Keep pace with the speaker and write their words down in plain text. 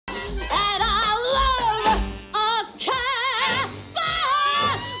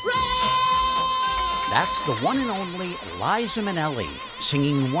That's the one and only Liza Minnelli,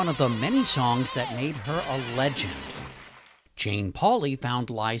 singing one of the many songs that made her a legend. Jane Pauley found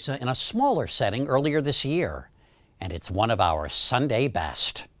Liza in a smaller setting earlier this year, and it's one of our Sunday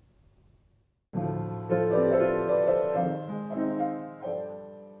best.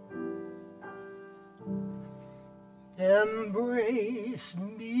 Embrace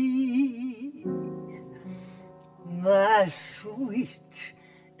me, my sweet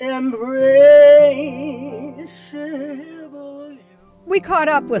embraceable. We caught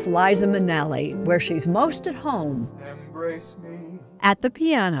up with Liza Minnelli, where she's most at home. Embrace me. At the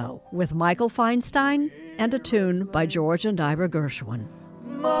piano with Michael Feinstein and a tune by George and Ira Gershwin.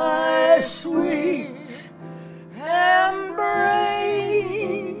 My sweet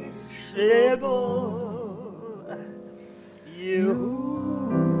embraceable you.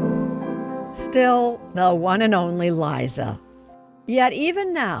 Still the one and only Liza. Yet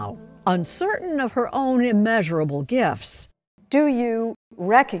even now, uncertain of her own immeasurable gifts, do you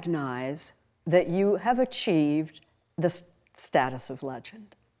recognize that you have achieved the status of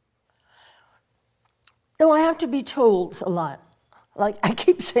legend? No, I have to be told a lot. Like, I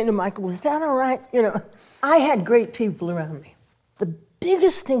keep saying to Michael, is that all right? You know, I had great people around me. The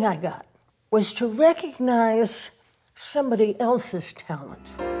biggest thing I got was to recognize somebody else's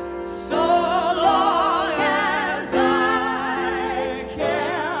talent. So long as I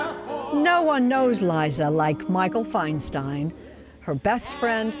care for... No one knows Liza like Michael Feinstein, her best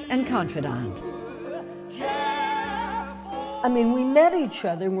friend and confidant. I mean, we met each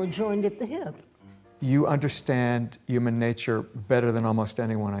other and were joined at the hip. You understand human nature better than almost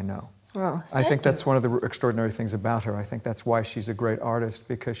anyone I know. Oh, I think that's one of the extraordinary things about her. I think that's why she's a great artist,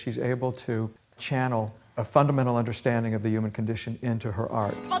 because she's able to channel a fundamental understanding of the human condition into her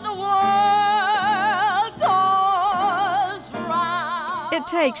art. But the world goes round. It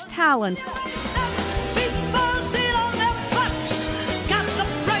takes talent,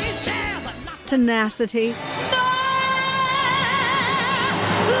 tenacity,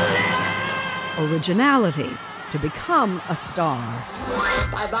 originality to become a star.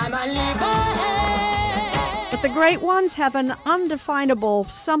 Bye-bye, my liver. But the great ones have an undefinable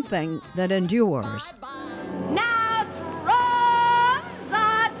something that endures. Now roses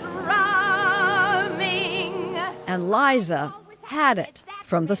are drumming. And Liza had it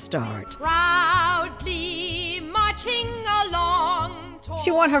from the start. Proudly marching along.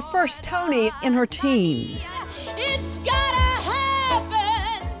 She won her first Tony in her teens. It's gotta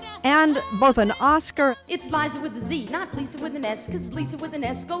happen. And both an Oscar It's Liza with a Z, not Lisa with an S, because Lisa with an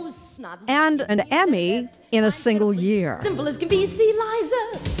S goes not and an Emmy in a single year. Simple as can be, see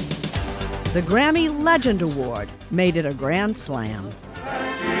Liza. The Grammy Legend Award made it a grand slam.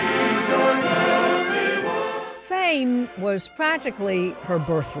 Fame was practically her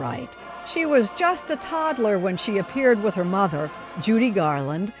birthright. She was just a toddler when she appeared with her mother, Judy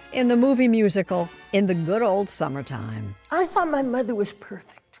Garland, in the movie musical In the Good Old Summertime. I thought my mother was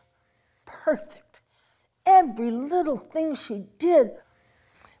perfect. Perfect. Every little thing she did.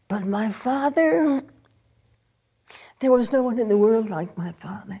 But my father, there was no one in the world like my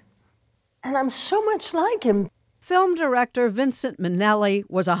father. And I'm so much like him. Film director Vincent Minnelli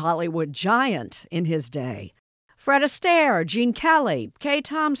was a Hollywood giant in his day. Fred Astaire, Gene Kelly, Kay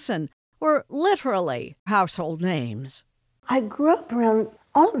Thompson were literally household names. I grew up around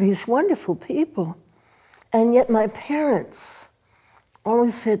all these wonderful people, and yet my parents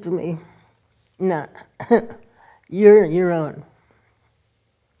always said to me, "No, you're your own.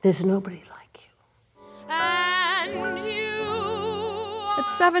 There's nobody like you." And you. At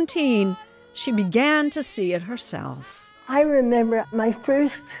 17, she began to see it herself. I remember my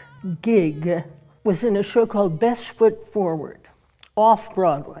first gig was in a show called Best Foot Forward, off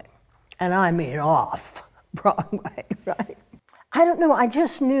Broadway. And I mean off Broadway, right? I don't know, I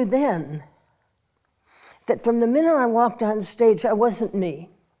just knew then that from the minute I walked on stage, I wasn't me.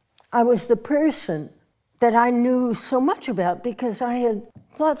 I was the person that I knew so much about because I had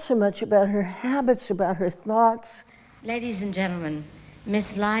thought so much about her habits, about her thoughts. Ladies and gentlemen, Miss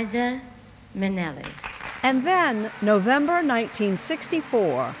Liza Minnelli. And then, November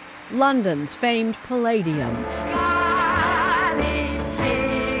 1964, London's famed Palladium.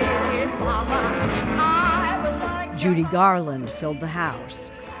 Judy Garland filled the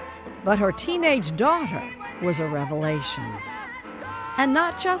house. But her teenage daughter was a revelation. And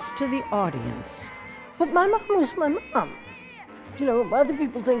not just to the audience. But my mom was my mom. You know, other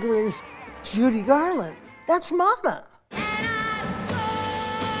people think of her as Judy Garland. That's Mama.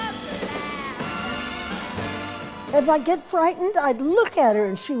 If I get frightened, I'd look at her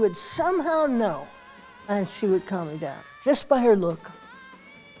and she would somehow know. And she would calm me down, just by her look.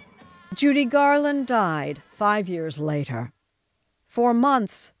 Judy Garland died 5 years later. 4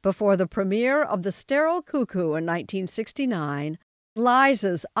 months before the premiere of The Sterile Cuckoo in 1969,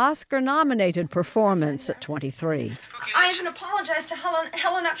 Liza's Oscar-nominated performance at 23. I even apologized to Helen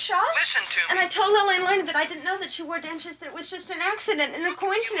Upshaw. Listen to me. And I told Lily and Learned that I didn't know that she wore dentures, that it was just an accident and a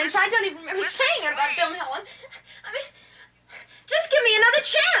coincidence. I don't even remember saying it about them, Helen. I mean, just give me another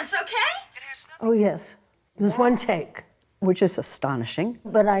chance, okay? Oh, yes. It was one take. Which is astonishing.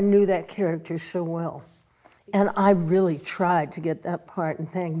 But I knew that character so well. And I really tried to get that part, and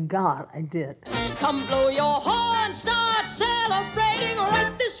thank God I did. Come blow your horn, start celebrating.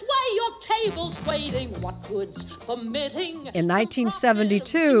 Right this way, your table's waiting. What good's permitting? In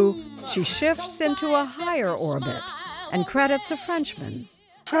 1972, she shifts into a higher orbit and credits a Frenchman.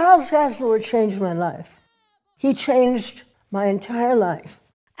 Charles Aznavour changed my life. He changed my entire life.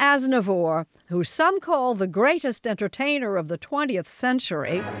 Aznavour, who some call the greatest entertainer of the 20th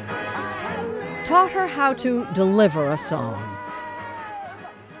century, taught her how to deliver a song.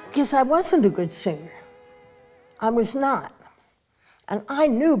 Because I wasn't a good singer. I was not. And I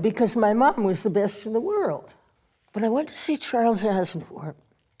knew because my mom was the best in the world. But I went to see Charles Aznavour,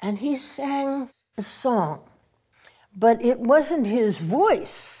 and he sang a song. But it wasn't his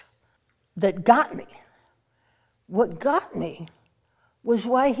voice that got me. What got me was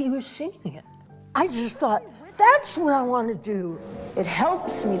why he was singing it. I just thought, that's what I want to do. It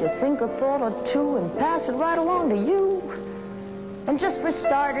helps me to think a thought or two and pass it right along to you. And just for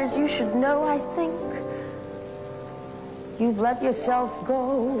starters, you should know, I think, you've let yourself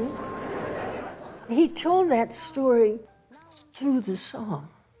go. He told that story through the song.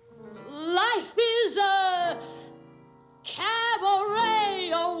 Life is a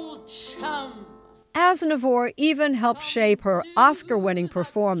cabaret, old chum. Aznavour even helped shape her Oscar-winning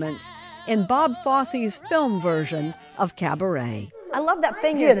performance in Bob Fosse's film version of Cabaret. I love that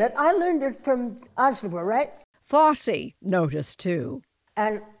thing. I did it. I learned it from Aznavour, right? Fosse noticed too.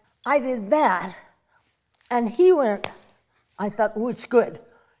 And I did that, and he went, I thought, oh, it's good.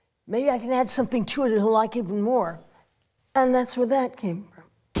 Maybe I can add something to it he'll like even more. And that's where that came from.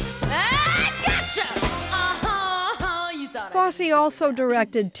 Fosse also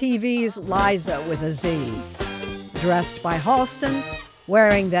directed TV's Liza with a Z. Dressed by Halston,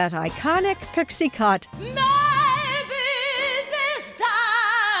 wearing that iconic pixie cut, Maybe this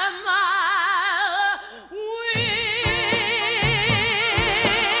time I'll win.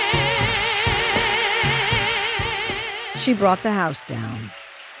 she brought the house down.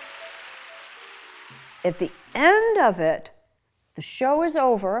 At the end of it, the show is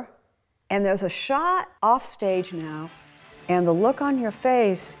over, and there's a shot off stage now, and the look on your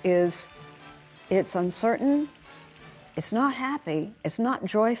face is, it's uncertain, it's not happy, it's not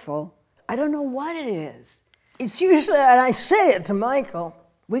joyful. I don't know what it is. It's usually, and I say it to Michael,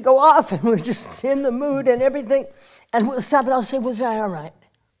 we go off and we're just in the mood and everything, and we'll stop and I'll say, was I all right?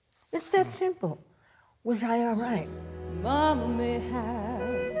 It's that simple. Was I all right? Mama may have,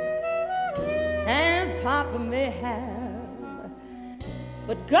 and Papa may have,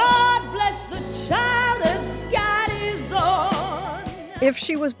 but God bless the child that's got his own. If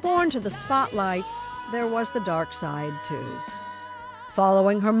she was born to the spotlights, there was the dark side too.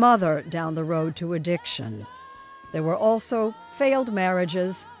 Following her mother down the road to addiction, there were also failed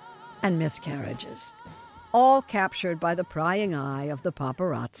marriages and miscarriages, all captured by the prying eye of the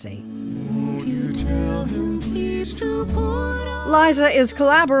paparazzi. Liza is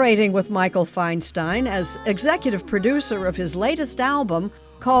collaborating with Michael Feinstein as executive producer of his latest album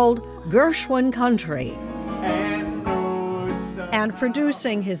called Gershwin Country, and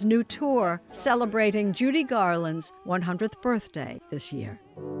producing his new tour celebrating Judy Garland's 100th birthday this year.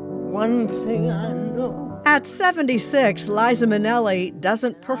 One thing I know. At 76, Liza Minnelli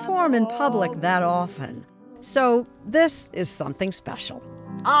doesn't perform in public that often, so this is something special.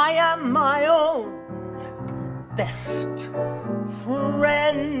 I am my own best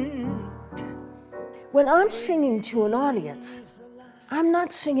friend. When I'm singing to an audience, I'm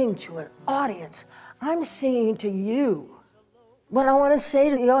not singing to an audience, I'm singing to you. What I want to say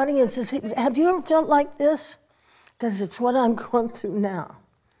to the audience is, have you ever felt like this? Because it's what I'm going through now.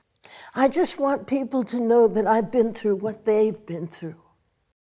 I just want people to know that I've been through what they've been through.